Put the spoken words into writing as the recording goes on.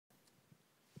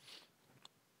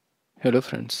Hello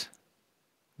friends,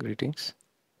 greetings.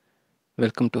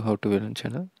 Welcome to How to VLAN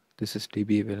channel. This is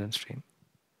DBA VLAN stream.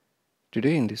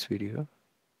 Today in this video,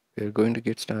 we are going to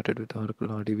get started with Oracle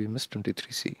RDBMS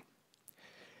 23C.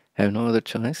 I have no other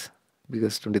choice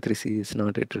because 23C is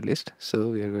not yet released, so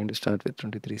we are going to start with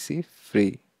 23C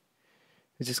free,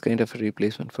 which is kind of a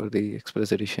replacement for the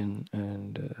Express Edition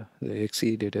and the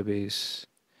XE database,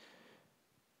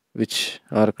 which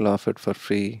Oracle offered for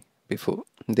free before.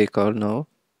 They call now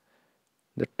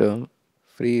the term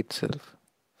free itself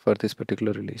for this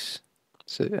particular release.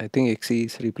 So I think XE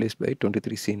is replaced by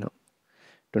 23C now.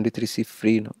 23C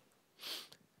free now.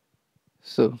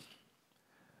 So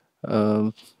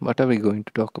what are we going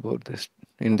to talk about this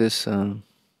in this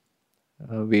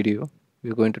video?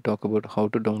 We're going to talk about how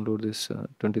to download this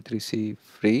 23C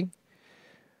free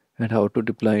and how to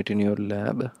deploy it in your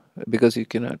lab, because you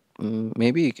cannot,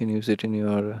 maybe you can use it in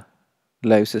your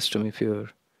live system if your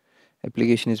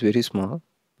application is very small,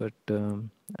 but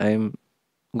I am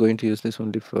going to use this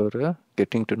only for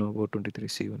getting to know about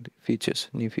 23C only features,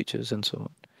 new features and so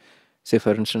on. Say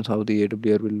for instance how the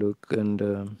AWR will look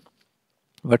and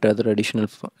what other additional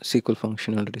SQL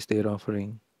functionalities they are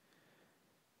offering.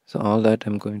 So all that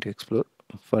I'm going to explore.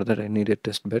 For that I need a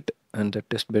test bed, and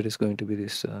that test bed is going to be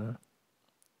this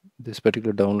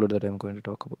particular download that I'm going to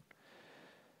talk about.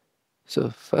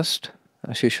 So first,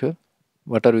 as usual,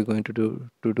 what are we going to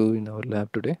do in our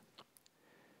lab today?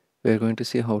 We are going to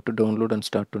see how to download and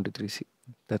start 23C.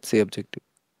 That's the objective.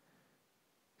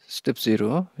 Step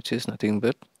 0, which is nothing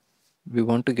but we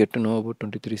want to get to know about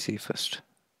 23C first.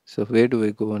 So where do I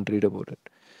go and read about it?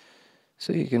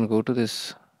 So you can go to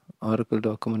this Oracle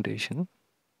documentation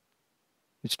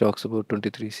which talks about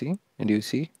 23C, and you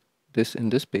see this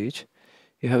in this page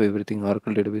you have everything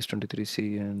Oracle database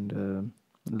 23C, and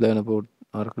learn about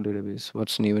Oracle database,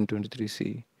 what's new in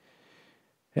 23C,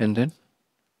 and then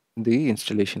the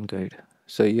installation guide.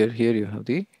 So here you have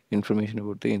the information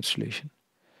about the installation.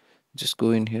 Just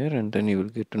go in here and then you will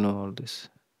get to know all this.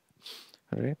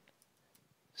 All right,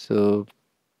 so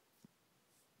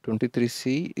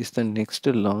 23C is the next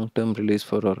long-term release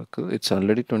for Oracle. It's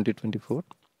already 2024.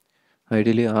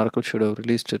 Ideally, Oracle should have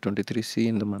released 23C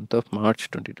in the month of March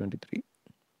 2023,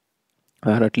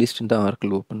 or at least in the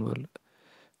Oracle Open World,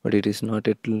 but it is not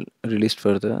yet released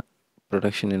for the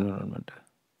production environment.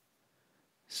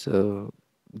 So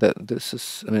this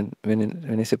is, I mean,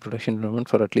 when I say production environment,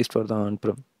 for at least for the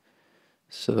on-prem.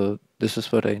 So this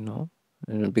is what I know,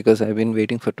 and because I've been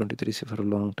waiting for 23C for a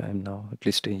long time now, at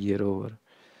least a year over,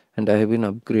 and I have been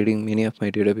upgrading many of my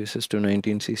databases to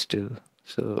 19C still.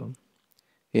 So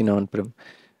in on-prem,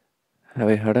 have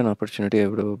I had an opportunity, I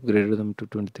would have upgraded them to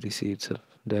 23C itself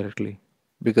directly,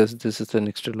 because this is the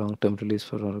next long-term release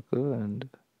for Oracle, and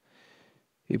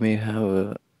you may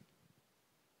have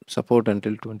support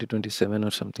until 2027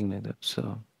 or something like that.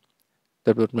 So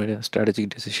that was my strategic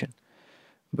decision.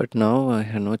 But now I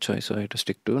have no choice, so I have to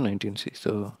stick to 19C.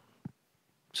 So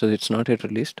it's not yet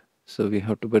released. So we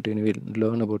have to, but anyway,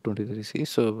 learn about 23C.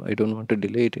 So I don't want to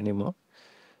delay it anymore.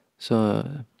 So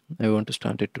I want to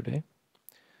start it today.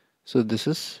 So this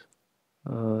is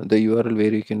the URL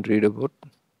where you can read about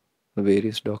the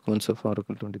various documents of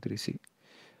Oracle 23C.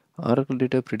 Oracle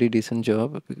did a pretty decent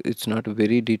job. It's not a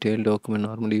very detailed document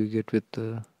normally you get with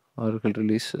Oracle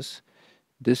releases.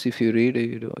 This, if you read,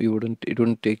 it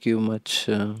wouldn't take you much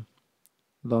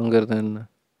longer than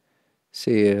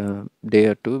say a day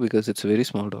or two, because it's a very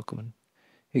small document.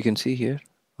 You can see here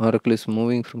Oracle is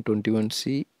moving from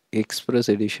 21C Express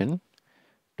Edition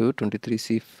to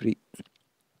 23C free.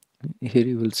 Here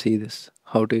you will see this,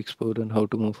 how to export and how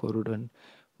to move forward, and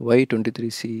why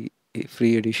 23C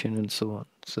free edition and so on.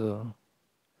 So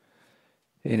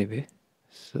anyway,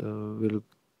 so we'll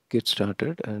get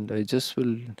started, and I just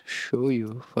will show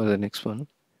you for the next one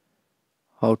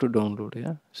how to download.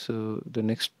 Yeah, so the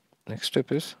next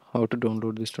step is how to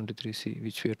download this 23C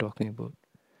which we are talking about.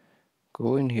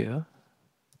 Go in here,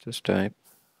 just type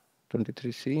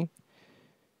 23C.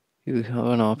 You have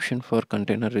an option for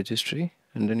container registry,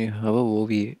 and then you have a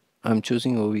OVA. I'm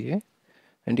choosing OVA,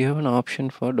 and you have an option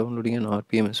for downloading an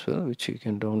RPM as well, which you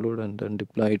can download and then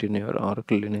deploy it in your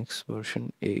Oracle Linux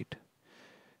version 8.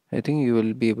 I think you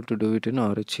will be able to do it in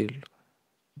RHEL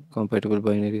compatible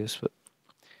binary as well.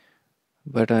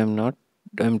 But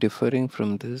I'm differing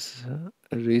from this.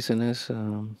 Reason is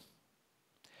I'm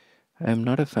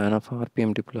not a fan of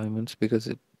RPM deployments, because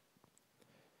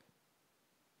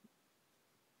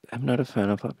I'm not a fan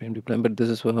of RPM deployment, but this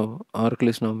is how Oracle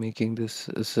is now making this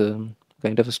as a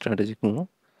kind of a strategic move.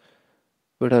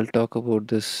 But I'll talk about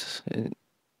this in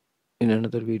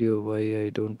another video why I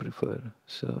don't prefer.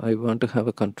 So I want to have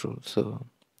a control. So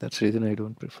That's the reason I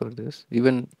don't prefer this.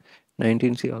 Even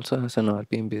 19C also has an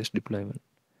RPM based deployment.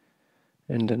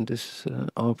 And then this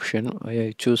option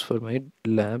I choose for my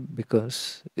lab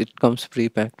because it comes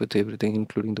pre-packed with everything,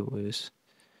 including the OS.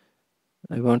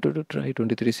 I wanted to try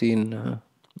 23C in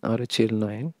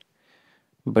RHL9,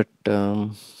 but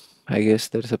I guess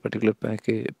there is a particular patch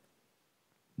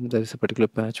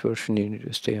version you need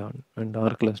to stay on, and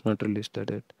Oracle has not released that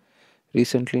yet.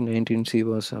 Recently, 19C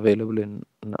was available in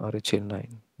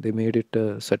RHL9. They made it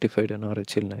certified in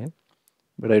RHL9,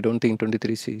 but I don't think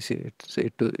 23C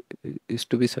is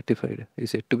to be certified.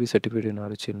 Is yet to be certified in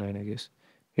RHL9, I guess.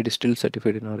 It is still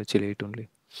certified in RHL8 only.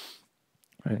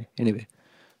 Right. Anyway,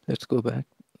 let's go back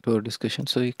to our discussion.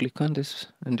 So you click on this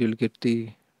and you'll get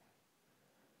the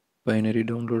binary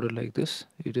downloader like this.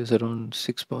 It is around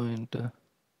 6.8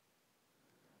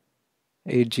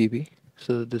 GB.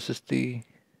 So this is the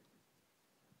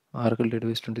Oracle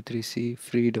Database 23C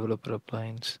free developer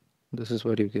appliance. This is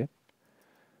what you get.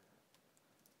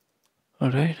 All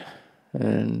right.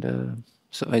 And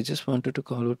so I just wanted to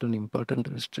call out an important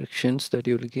restrictions that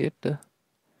you'll get.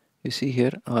 You see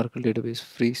here Oracle Database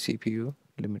free CPU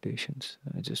limitations.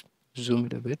 I just zoom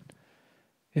it a bit.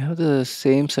 You have the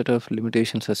same set of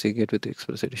limitations as you get with the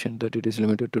Express Edition, that it is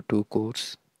limited to 2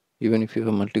 cores. Even if you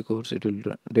have multi-cores,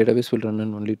 database will run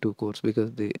on only 2 cores,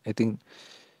 because I think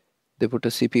they put a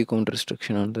CPU count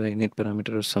restriction on the init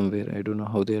parameter or somewhere. I don't know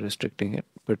how they are restricting it,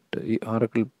 but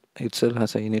Oracle itself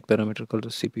has a init parameter called the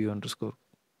CPU underscore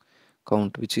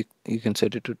count, which you can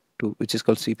set it to 2, which is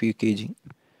called CPU caging.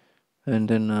 And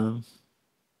then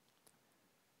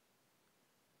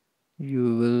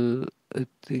you will, I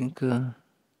think,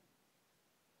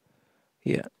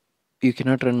 yeah, you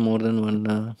cannot run more than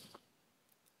one.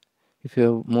 If you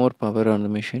have more power on the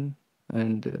machine,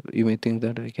 and you may think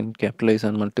that I can capitalize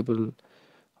on multiple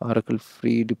Oracle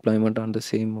free deployment on the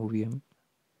same OVM.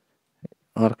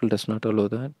 Oracle does not allow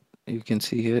that. You can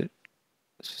see here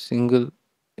single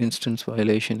instance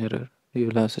violation error. You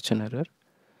will have such an error,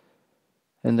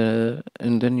 and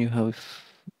then you have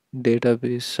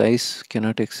database size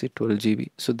cannot exceed 12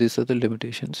 GB. So these are the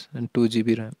limitations, and 2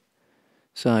 GB RAM.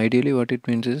 So ideally, what it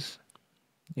means is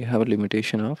you have a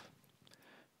limitation of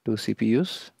 2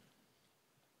 CPUs.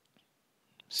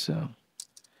 So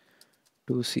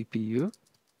 2 CPU,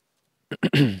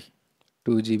 2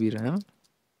 GB RAM,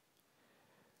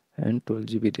 and 12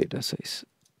 GB data size,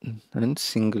 and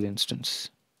single instance.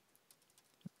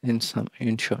 In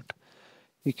short,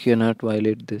 you cannot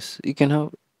violate this. You can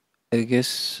have, I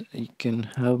guess, you can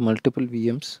have multiple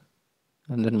VMs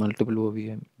and then multiple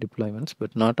OVM deployments,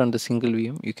 but not on the single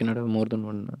VM. You cannot have more than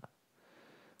one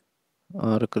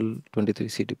Oracle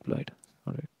 23C deployed.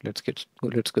 All right, let's get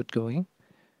going.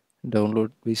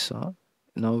 Download we saw.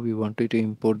 Now we wanted to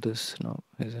import this now,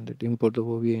 isn't it? Import the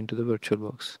OVA into the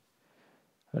VirtualBox.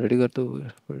 I already got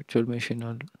the virtual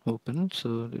machine open,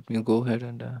 so let me go ahead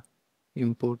and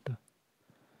import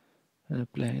an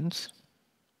appliance.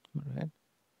 All right.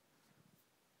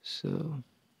 So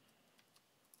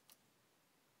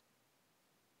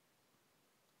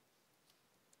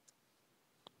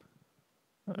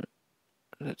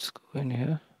let's go in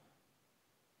here.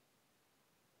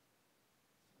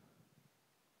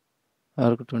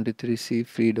 Arc 23C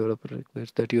free developer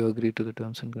requires that you agree to the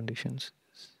terms and conditions.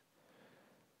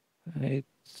 I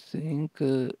think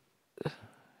fine.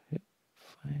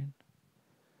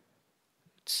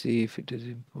 Let's see if it is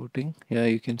importing. Yeah,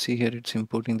 you can see here it's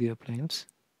importing the appliance.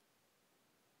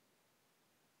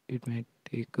 It might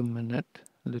take a minute.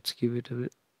 Let's give it a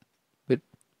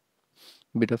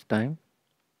bit of time.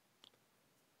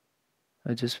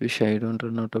 I just wish I don't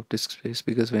run out of disk space,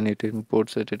 because when it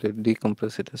imports it, it will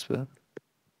decompress it as well.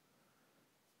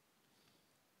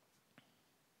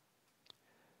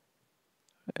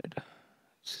 Right.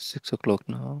 It's 6 o'clock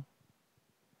now.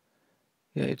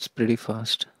 Yeah, it's pretty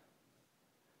fast.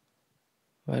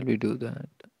 While we do that,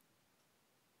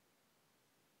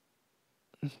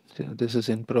 so this is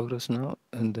in progress now,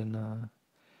 and then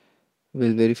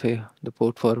we'll verify the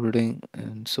port forwarding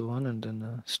and so on, and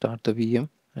then start the VM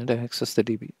and access the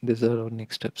DB. These are our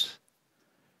next steps.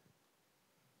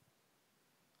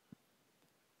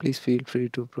 Please feel free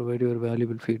to provide your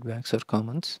valuable feedbacks or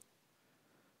comments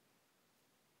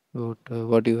about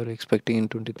what you are expecting in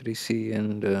 23C,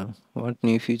 and what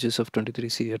new features of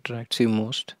 23C attracts you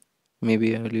most.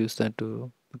 Maybe I will use that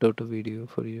to put out a video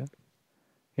for you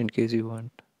in case you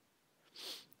want.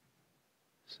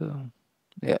 So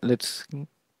yeah, let's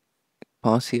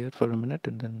pause here for a minute,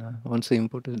 and then once the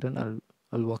import is done,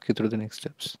 I'll walk you through the next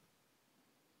steps.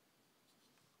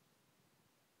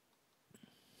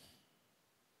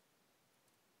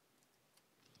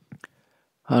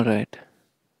 All right.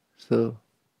 So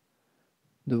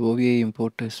the OVA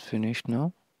import is finished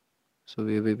now. So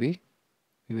we were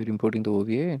importing the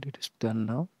OVA and it is done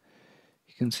now.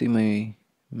 You can see my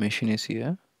machine is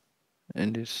here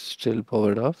and it's still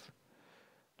powered off.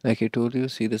 Like I told you,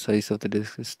 see the size of the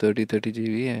disk is 30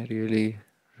 GB. I really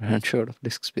ran short of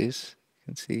disk space. You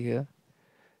can see here.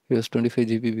 It was 25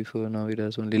 GB before, now it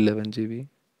has only 11 GB.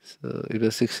 So it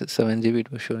was 7 GB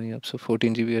it was showing up. So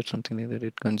 14 GB or something like that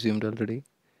it consumed already.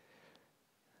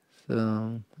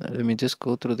 So let me just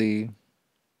go through the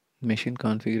machine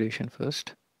configuration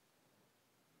first.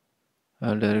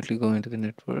 I'll directly go into the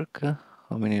network.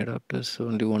 How many adapters?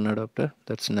 Only one adapter.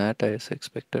 That's NAT as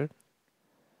expected.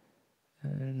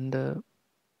 And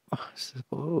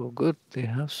oh, good. They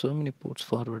have so many ports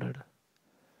forwarded.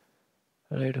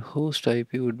 Right, host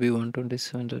IP would be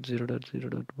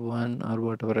 127.0.0.1 or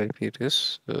whatever IP it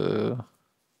is.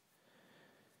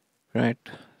 Right,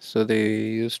 so they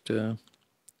used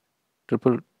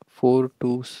triple four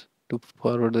twos to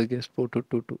forward the guest port to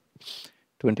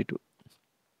 22.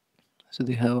 So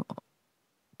they have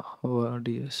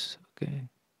ORDS. Okay,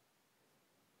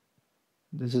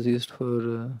 this is used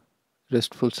for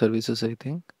RESTful services, I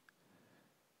think.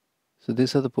 So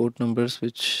these are the port numbers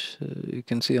which you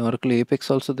can see Oracle Apex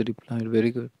also they deployed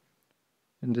very good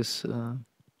in this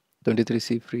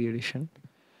 23C free edition.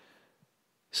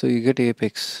 So you get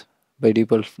Apex by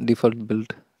default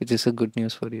build, which is a good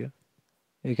news for you.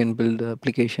 You can build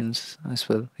applications as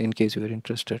well in case you are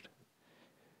interested.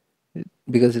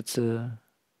 Because I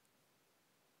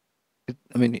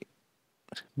mean,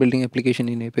 building application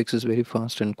in Apex is very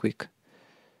fast and quick.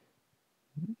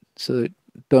 So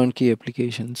turnkey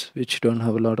applications which don't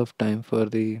have a lot of time for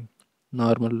the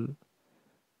normal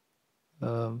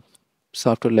uh,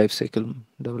 software lifecycle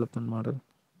development model,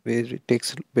 where it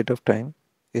takes a bit of time,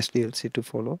 SDLC to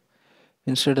follow.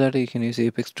 Instead of that, you can use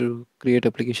Apex to create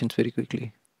applications very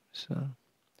quickly. So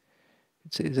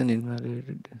it says an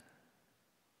invalid.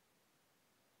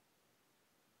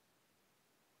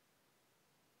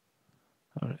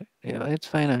 All right. Yeah, it's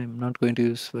fine. I'm not going to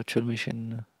use virtual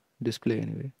machine display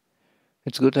anyway.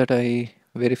 It's good that I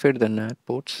verified the NAT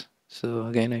ports. So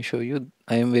again, I show you.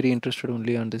 I am very interested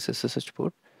only on this SSH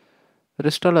port.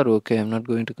 Rest all are okay. I'm not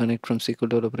going to connect from SQL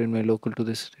Developer in my local to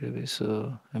this database.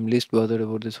 So I'm least bothered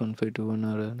about this 1521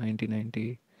 or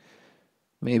 9090.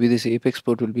 Maybe this Apex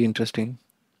port will be interesting.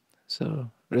 So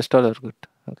rest all are good.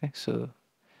 Okay. So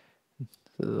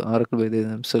Oracle by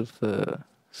themselves.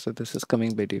 So this is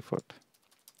coming by default,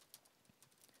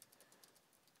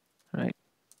 right?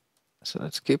 So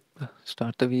let's skip,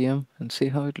 start the VM and see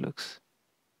how it looks.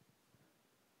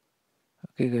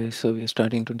 Okay guys, so we are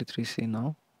starting 23C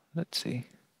now. Let's see.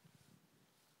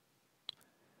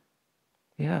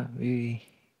 Yeah, we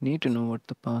need to know what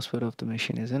the password of the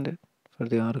machine is, isn't it? For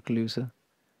the Oracle user.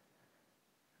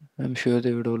 I'm sure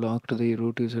they would have locked the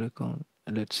root user account.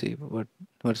 Let's see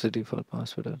what's the default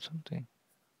password or something.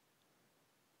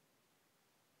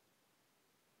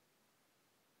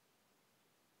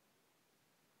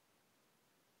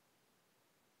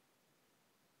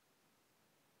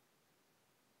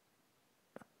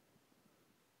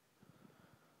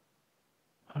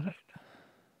 Alright.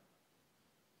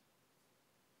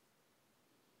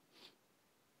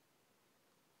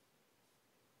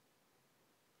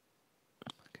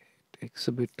 Takes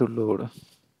a bit to load.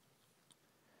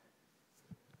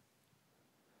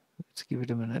 Let's give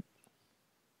it a minute.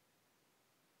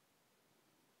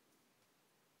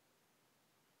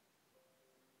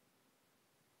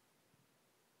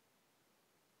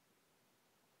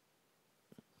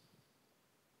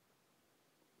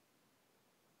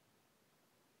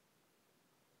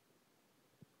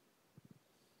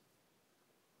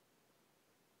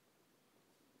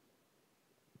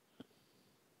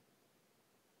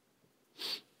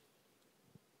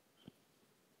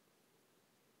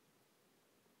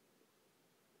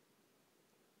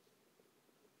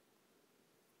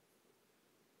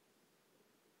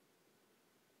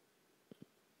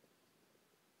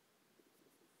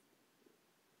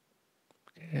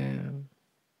 Um,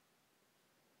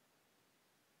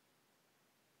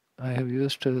 I have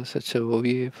used such a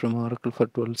OVA from Oracle for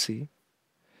 12C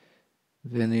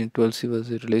when in 12C was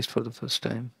released for the first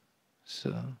time.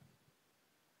 So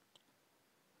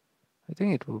I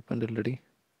think it opened already.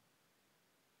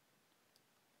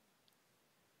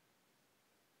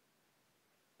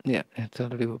 Yeah, it's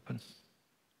already open.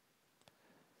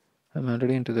 I'm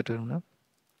already into the terminal.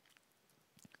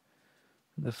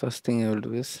 The first thing I will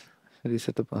do is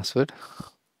reset the password.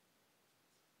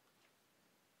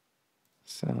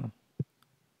 So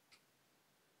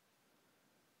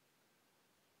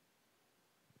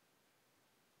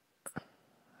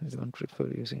I don't prefer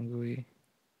using GUI.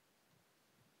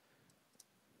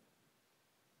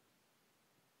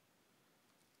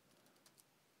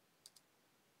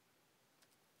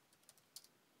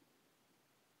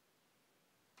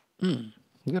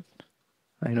 Good.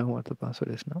 I know what the password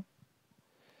is now.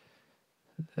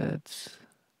 Let's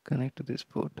connect to this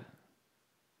port.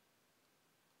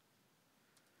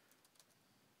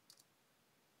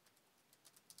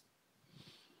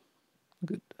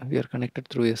 Good. We are connected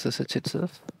through SSH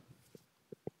itself.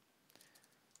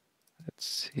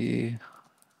 Let's see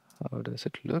how does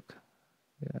it look.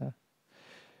 Yeah.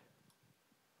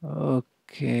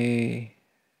 Okay.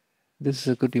 This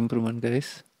is a good improvement,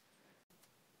 guys.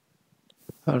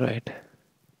 All right.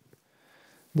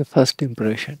 The first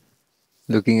impression,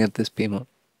 looking at this PMO.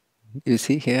 You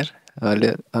see here,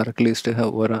 earlier Oracle used to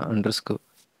have Vora underscore,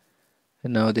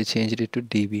 and now they changed it to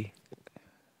DB.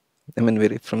 I mean,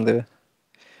 very from the,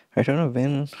 I don't know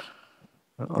when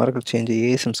Oracle changed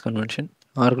the ASM's convention.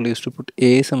 Oracle used to put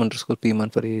ASM underscore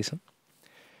PMon for ASM.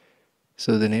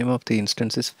 So the name of the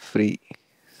instance is free.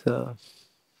 So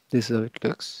this is how it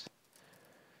looks.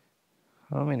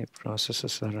 How many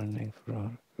processes are running for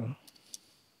Oracle?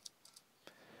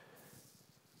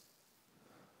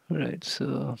 Right,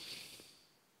 so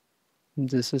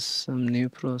this is some new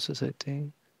process, I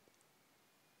think.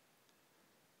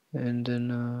 And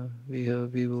then we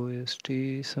have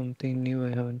VOST, something new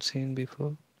I haven't seen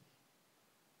before.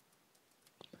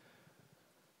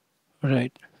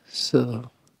 Right, so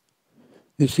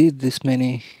you see this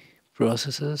many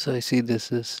processes. I see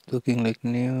this is looking like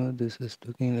new, this is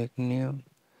looking like new.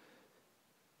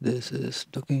 This is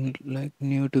looking like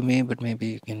new to me, but maybe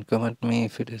you can comment me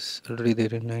if it is already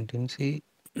there in 19C.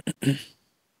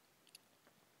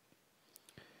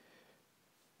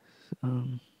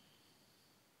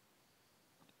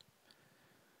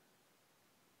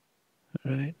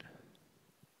 Right.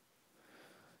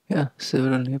 Yeah,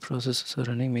 several new processes are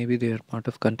running. Maybe they are part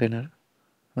of container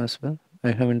as well.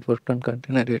 I haven't worked on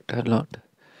container yet a lot.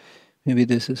 Maybe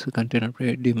this is a container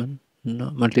daemon, no,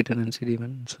 multi-tenancy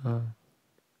daemon. So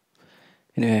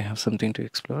anyway, I have something to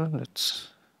explore. Let's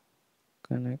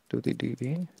connect to the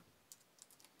DB.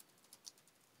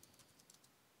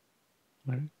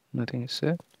 Right, nothing is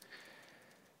said.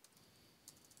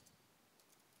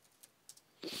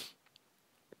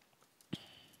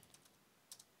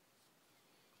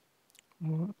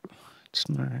 It's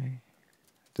my.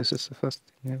 This is the first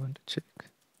thing I want to check.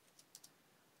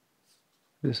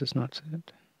 This is not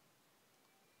set.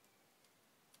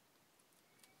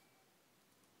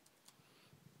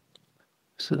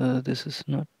 So this is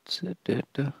not set yet.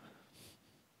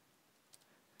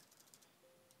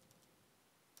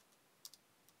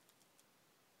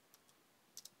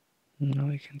 Now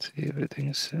I can see everything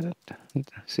is set.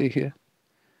 See here.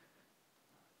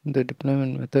 The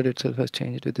deployment method itself has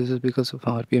changed. This is because of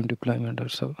RPM deployment or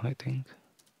so, I think.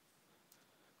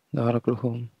 The Oracle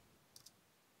Home.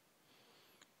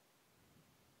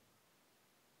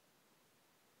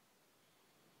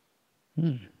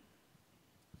 Let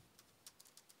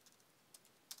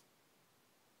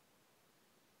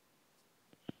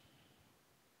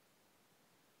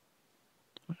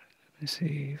me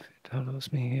see if it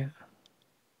allows me here.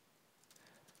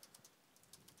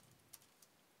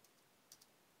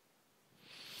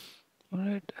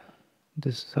 Alright,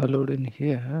 this is allowed in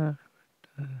here.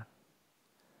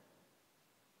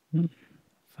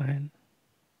 Fine.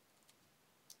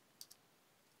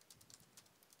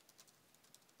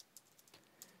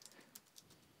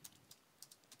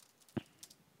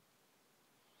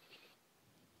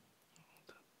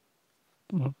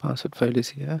 Password file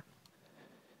is here.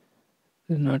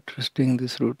 They're not trusting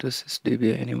this root as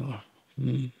DB anymore.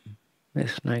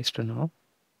 It's nice to know.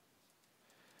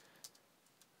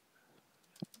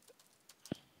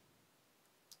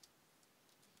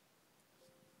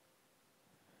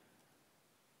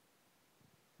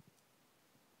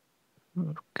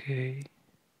 Okay.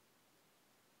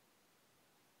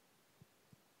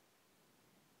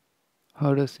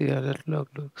 How does the alert log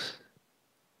looks?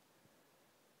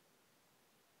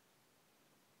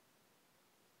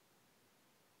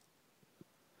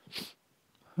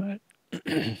 Alright.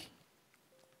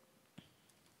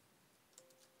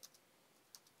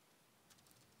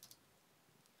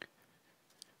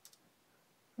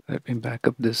 Let me back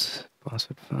up this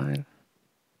password file.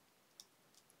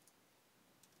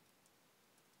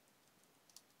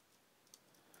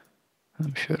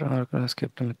 I'm sure Oracle has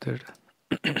kept a method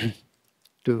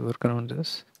to work around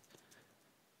this.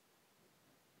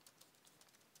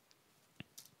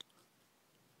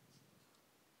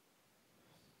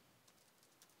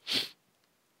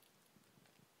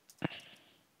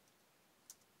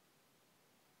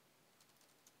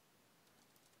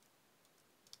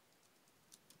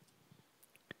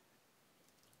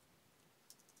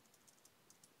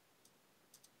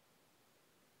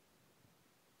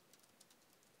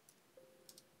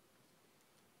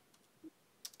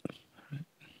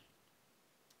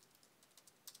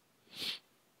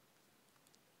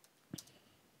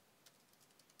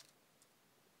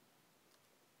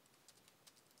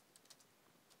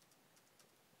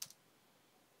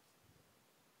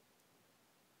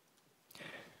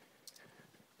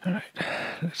 Alright,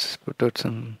 let's put out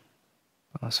some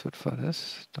password for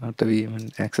this. Start the VM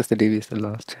and access the DB is the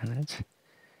last challenge.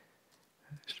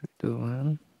 3, 2,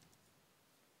 1.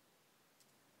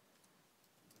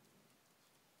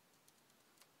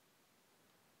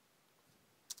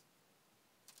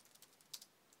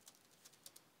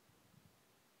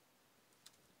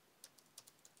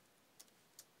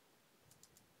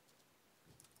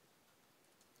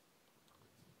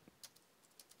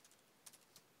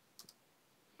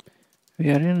 We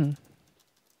are in.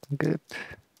 Good.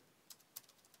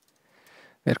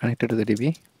 We are connected to the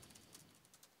DB.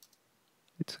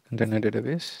 It's a container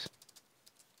database.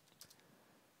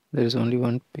 There is only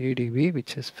one PDB,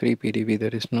 which is free PDB.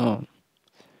 There is no.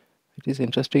 It is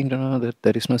interesting to know that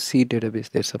there is no C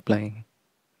database they're supplying.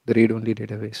 The read-only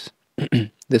database.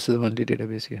 This is the only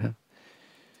database you have.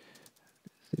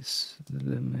 This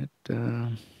limit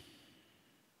and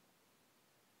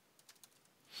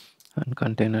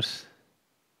containers.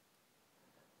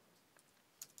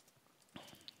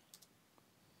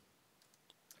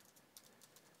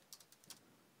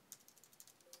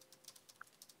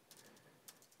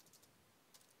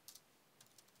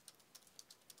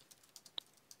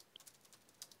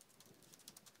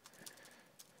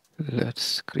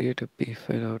 Let's create a P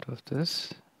file out of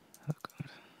this.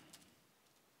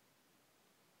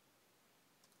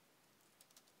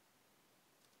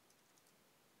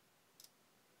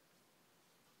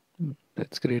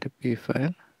 Let's create a P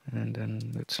file and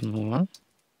then let's move on.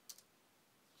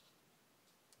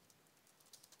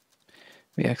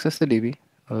 We access the DB.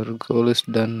 Our goal is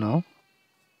done now.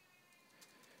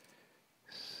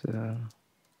 So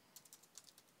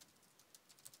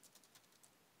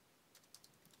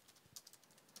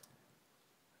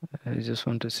I just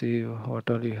want to see what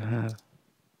all you have.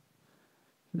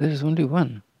 There is only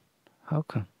one. How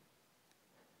come?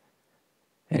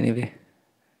 Anyway,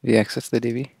 we access the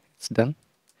DB. It's done.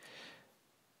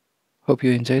 Hope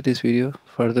you enjoyed this video.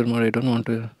 Furthermore, I don't want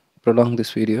to prolong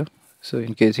this video. So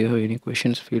in case you have any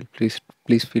questions,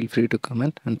 please feel free to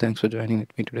comment. And thanks for joining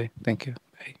with me today. Thank you.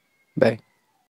 Bye. Bye.